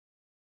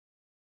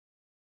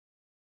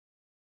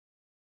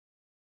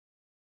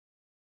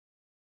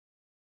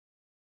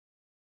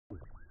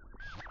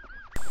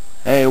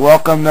Hey,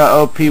 welcome to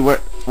OP. Whoa,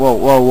 whoa,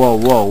 whoa,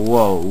 whoa,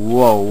 whoa,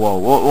 whoa,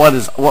 whoa. What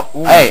is? What?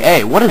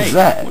 Hey, what is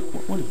that?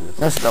 What is this?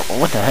 That's the,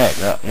 what the heck?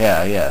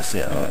 Yeah.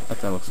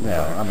 That looks a little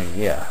Yeah, better. I mean,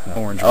 yeah.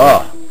 Orange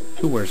wig.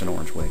 Who wears an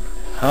orange wig?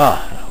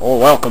 Well,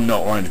 welcome to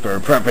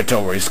Orangeburg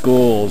Preparatory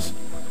Schools.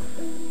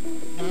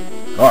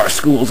 Our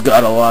school's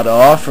got a lot to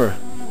offer.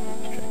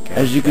 Check out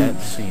As you can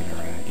that scenery.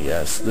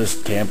 Yes,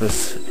 this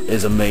campus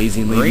is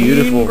amazingly Green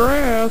beautiful.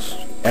 grass.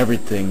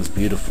 Everything's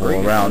beautiful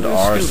Green. around Look at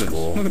the our students.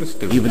 school. Look at the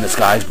students. Even the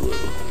sky's blue.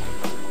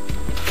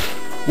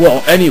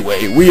 Well,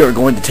 anyway, we are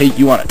going to take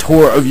you on a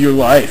tour of your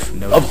life,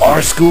 of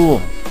our school.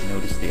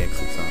 Notice the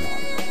exit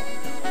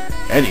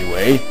sign.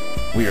 Anyway,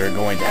 we are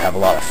going to have a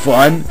lot of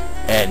fun,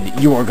 and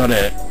you are going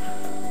to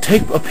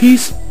take a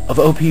piece of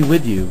OP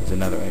with you. There's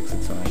another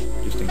exit sign,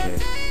 just in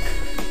case.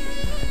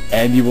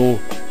 And you will...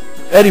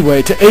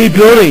 Anyway, to A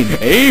building!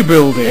 A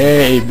building!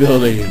 A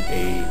building.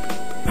 A.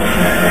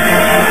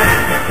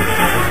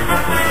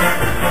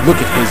 Look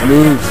at his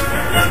moves.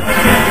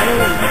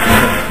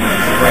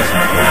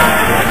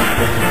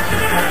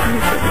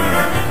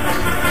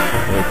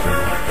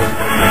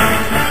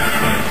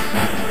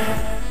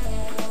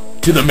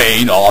 To the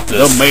main office.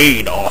 The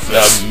main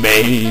office. The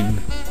main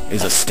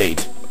is a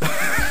state.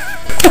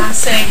 I'm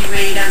Sandy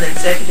Reed. I'm the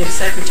Executive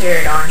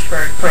Secretary at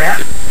Orangeburg Prep.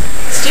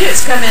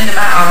 Students come into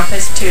my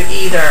office to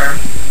either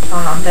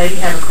maybe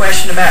have a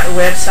question about the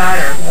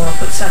website or want to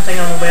put something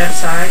on the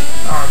website,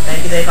 or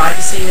maybe they'd like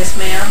to see Miss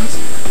Mims.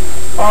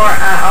 Or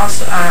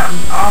I'm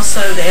also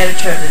the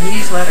editor of the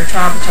newsletter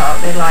Travel Talk.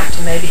 They'd like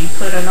to maybe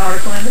put an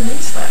article in the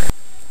newsletter.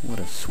 What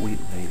a sweet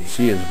lady.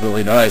 She is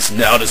really nice.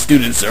 Now to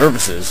student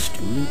services.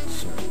 Student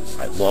service.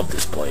 I love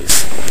this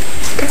place.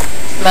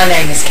 My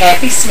name is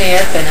Kathy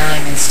Smith, and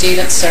I'm in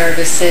Student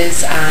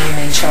Services. I'm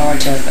in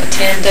charge of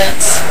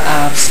attendance.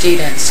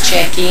 Students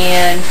check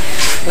in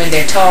when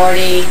they're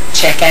tardy,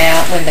 check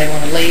out when they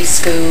want to leave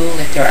school.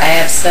 If they're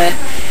absent,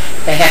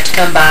 they have to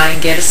come by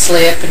and get a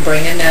slip and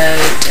bring a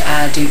note.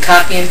 I do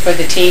copying for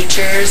the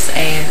teachers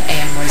and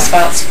am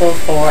responsible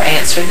for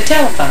answering the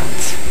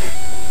telephones.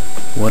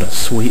 What a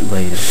sweet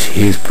lady.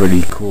 She's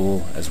pretty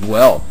cool as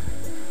well.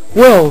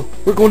 Well,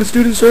 we're going to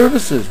student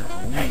services.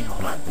 Hey,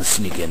 hold on. Let's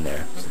sneak in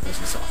there. It's the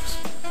business office.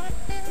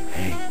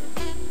 Hey,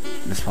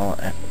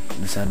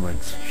 Miss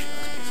Edwards.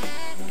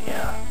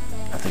 Yeah,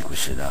 I think we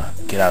should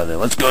get out of there.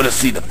 Let's go to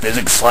see the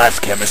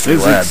physics/chemistry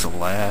lab. Physics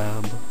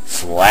lab.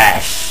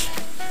 Slash.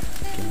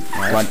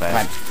 Run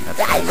fast.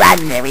 I run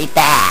very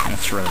fast.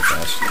 That's really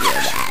fast.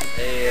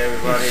 Hey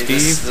everybody, Steve?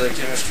 this is the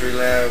chemistry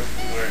lab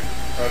where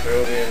Dr.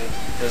 Obian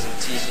goes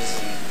and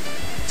teaches and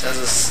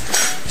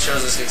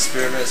shows us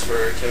experiments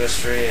for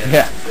chemistry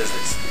and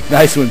physics.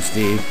 Nice one,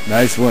 Steve.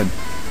 Nice one.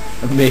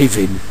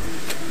 Amazing.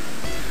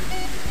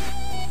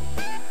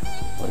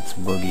 Let's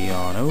boogie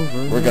on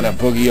over. We're gonna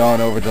boogie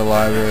on over to the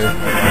library.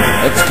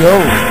 Let's go.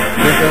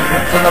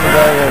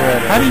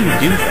 How do you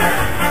do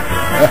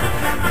that?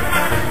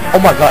 Oh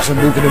my gosh, I'm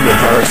moving in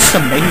reverse. That's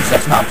amazing.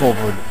 That's not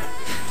forward.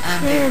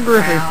 I'm very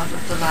proud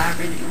of the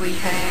library that we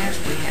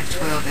have. We have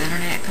 12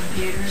 internet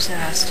computers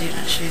that our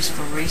students use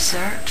for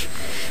research.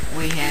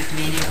 We have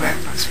many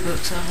reference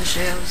books on the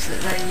shelves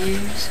that they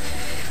use.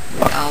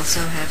 We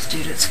also have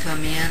students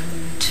come in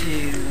to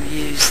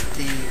use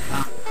the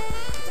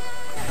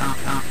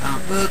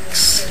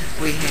books.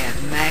 We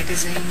have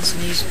magazines,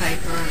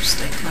 newspapers.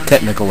 They come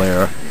Technical in.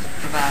 error. It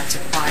provides a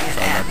quiet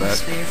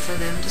atmosphere for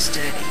them to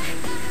study.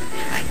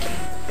 Thank you.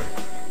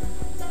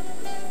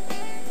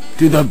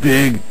 To the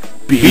big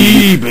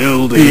B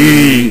building.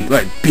 B.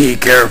 Like, be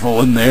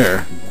careful in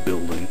there.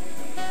 Building.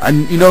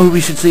 And you know who we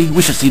should see?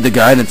 We should see the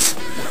guidance.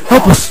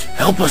 Help us.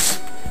 Help us.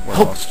 We're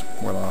Help. lost.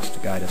 We're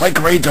lost. Guide us. My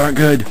grades aren't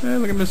good. Hey,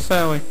 look at Miss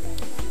Sally.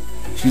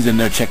 She's in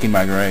there checking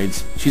my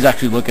grades. She's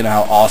actually looking at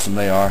how awesome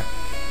they are.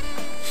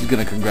 She's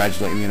gonna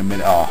congratulate me in a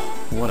minute. Oh.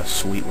 What a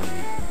sweet lady.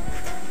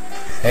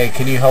 Hey,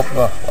 can you help?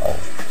 Well,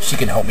 she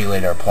can help me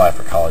later apply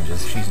for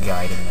colleges. She's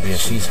guiding us. Yeah,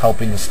 she's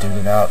helping the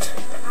student out,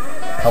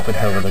 helping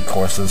her with the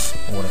courses.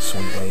 What a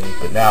sweet lady.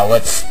 But now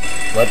let's.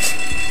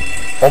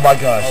 Oh my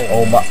gosh!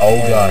 Oh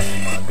gosh!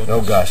 goodness.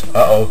 Oh gosh!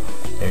 Uh-oh!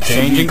 They're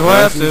Changing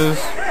classes.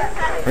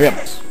 Hurry up!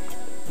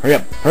 Hurry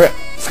up! Hurry up!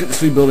 Let's get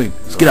this new building.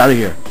 Let's get out of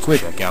here!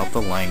 Quick! Check out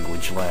the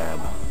language lab.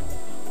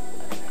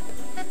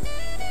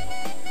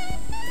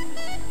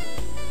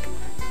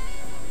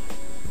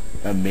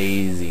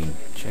 Amazing!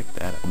 Check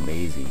that out.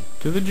 Amazing!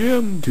 To the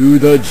gym. To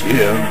the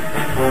gym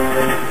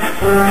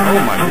Oh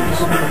my goodness.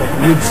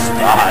 with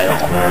style.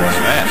 That's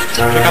fast.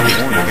 Check out the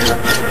orange hair.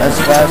 That's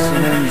fast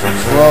and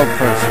slow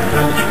person.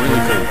 It's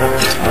really cool.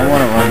 I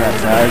want to run that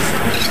fast.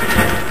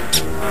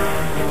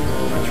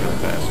 That's really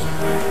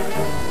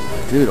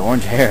fast. Dude,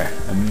 orange hair.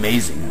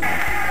 Amazing.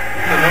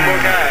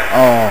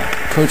 Oh,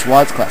 Coach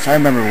Watt's class. I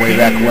remember way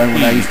back when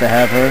I used to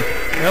have her.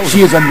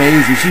 She is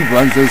amazing. She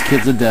runs those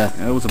kids to death.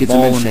 That was a Gets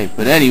them in ballin'- shape.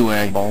 But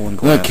anyway, ballin' the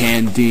class.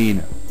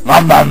 canteen.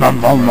 Nom, nom,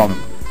 nom, nom,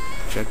 nom.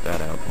 Check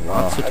that out.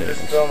 Lots of tables.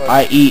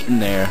 I eat in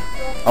there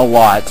a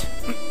lot.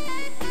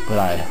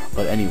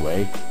 But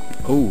anyway,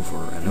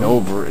 Over and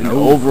over and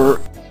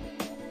over